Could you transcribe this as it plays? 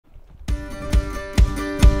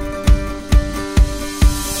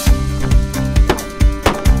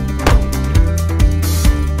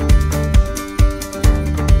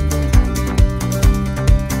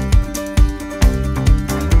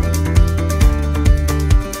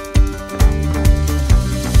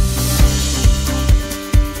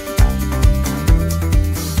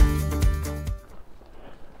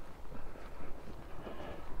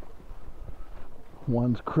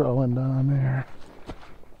One's crowing down there.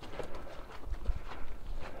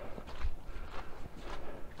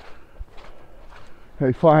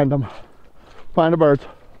 Hey, find them. Find the birds.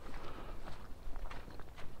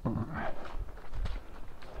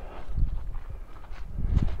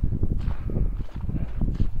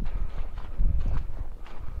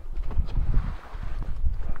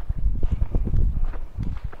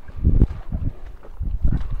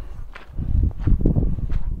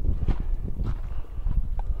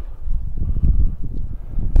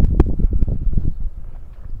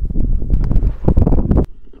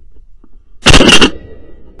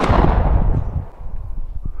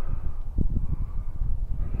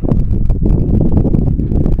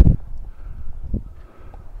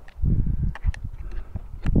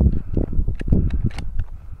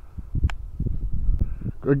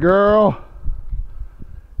 Good girl.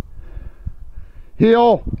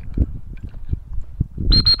 Heel.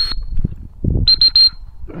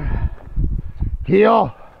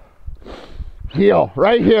 Heel. Heel.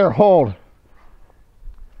 Right here. Hold.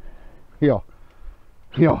 Heel.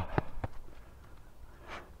 Heel.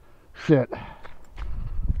 Sit.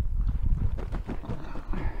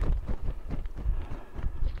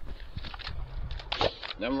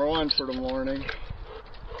 Number one for the morning.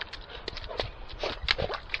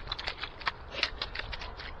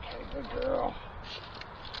 Good girl.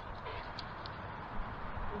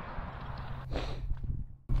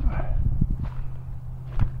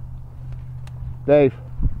 Dave.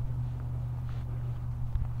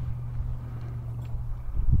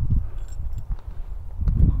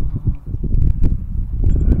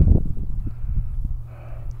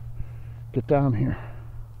 Get down here.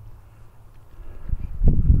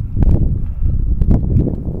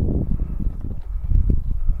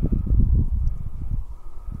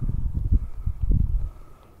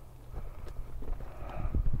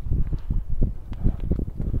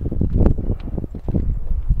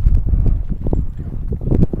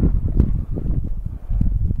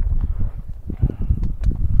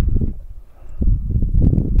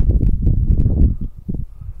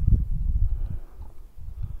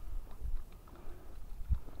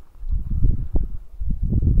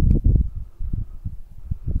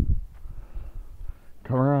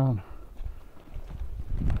 Come around.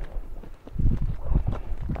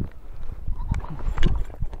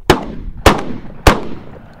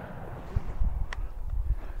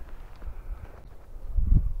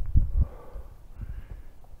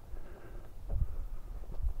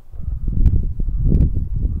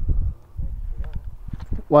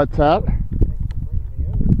 What's that?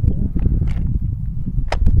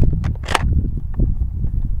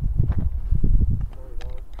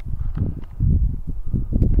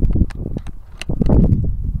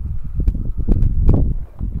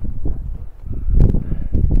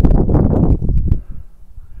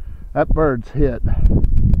 That bird's hit.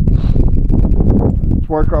 Let's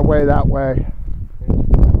work our way that way.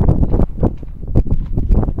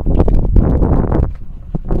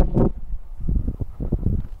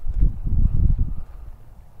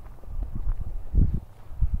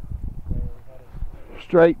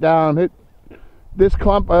 Straight down. This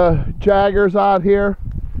clump of jaggers out here,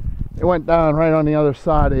 it went down right on the other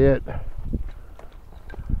side of it.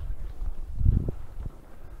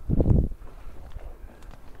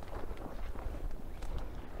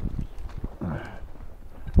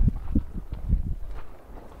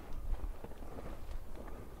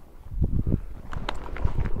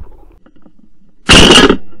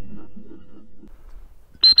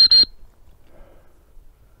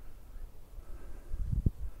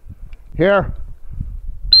 Here.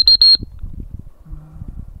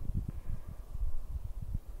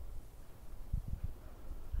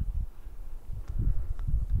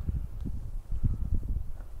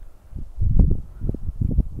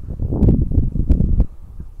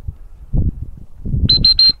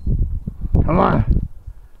 Come on.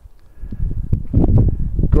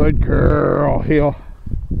 Good girl. Heel.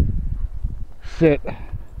 Sit.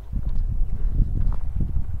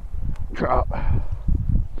 Drop.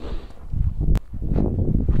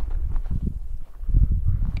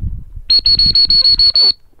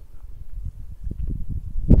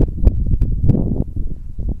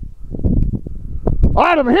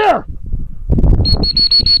 Adam, here!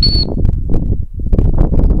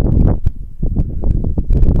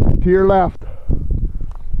 To your left.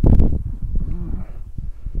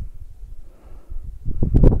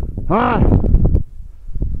 Huh?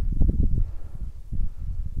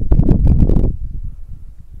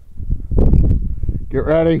 Get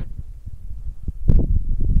ready.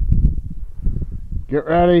 Get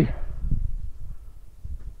ready.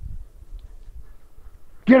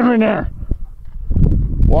 Get him in there.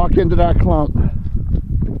 Walk into that clump.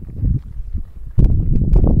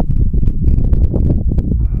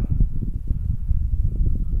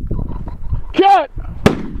 Cat!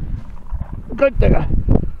 Good there.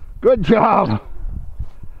 Good job.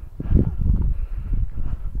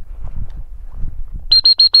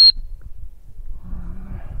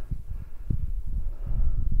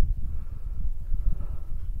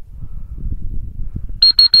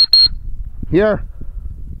 Here.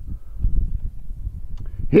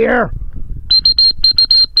 Here.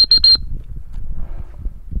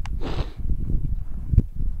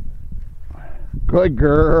 Good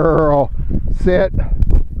girl. Sit.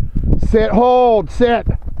 Sit, hold, sit.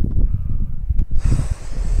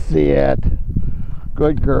 Sit.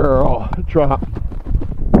 Good girl. Drop.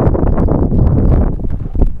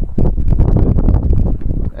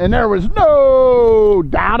 And there was no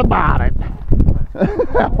doubt about it.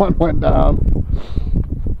 That one went down.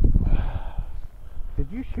 Did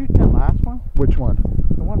you shoot that last one? Which one?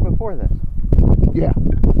 The one before this. Yeah.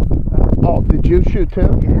 Oh, did you shoot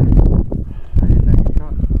too? Yeah. I didn't know you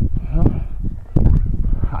shot. Well,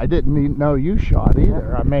 I didn't even know you shot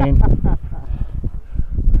either. I mean, I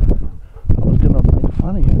was going to make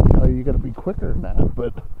fun of you and tell you got to be quicker than that,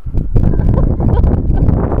 but...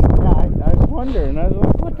 Yeah, I was wondering. I was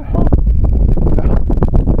like, what the fuck?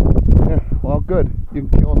 Yeah, well, good. You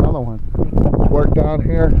can kill another one. Work down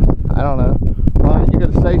here. I don't know. Well, you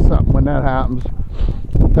got to say something when that happens.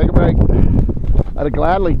 Take a break. I'd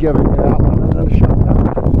gladly give it that one and then shut down.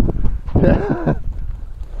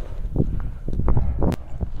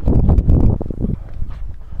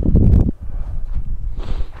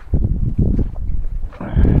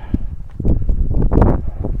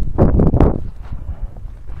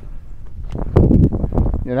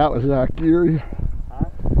 Yeah, that was Zach Geary. Huh?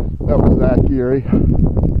 That was Zach Geary.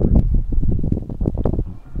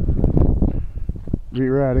 Be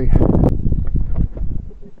ready.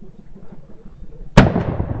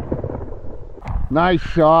 Nice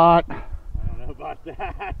shot. I don't know about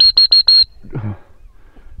that.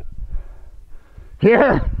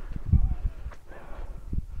 Here. I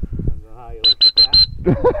don't know how you look at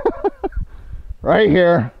that. Right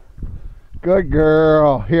here. Good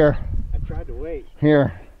girl. Here. I tried to wait.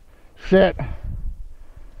 Here. Sit.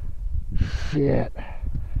 Sit.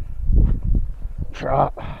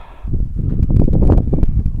 Drop. I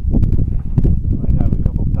might have a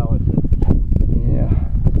couple pellets in. Yeah.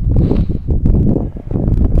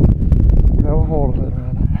 Grab a hold of it,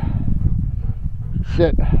 man.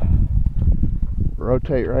 Sit.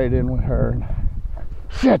 Rotate right in with her.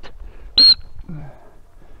 Sit.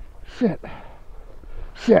 Sit.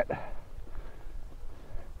 Sit.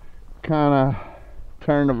 Kind of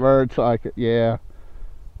turn the birds like it. Yeah.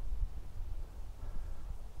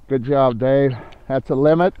 Good job, Dave. That's a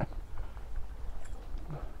limit.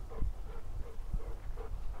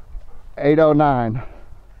 809.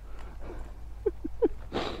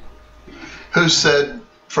 Who said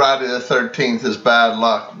Friday the 13th is bad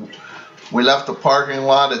luck? We left the parking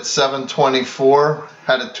lot at 7:24,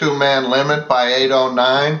 had a 2-man limit by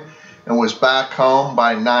 8:09, and was back home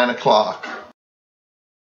by 9 o'clock.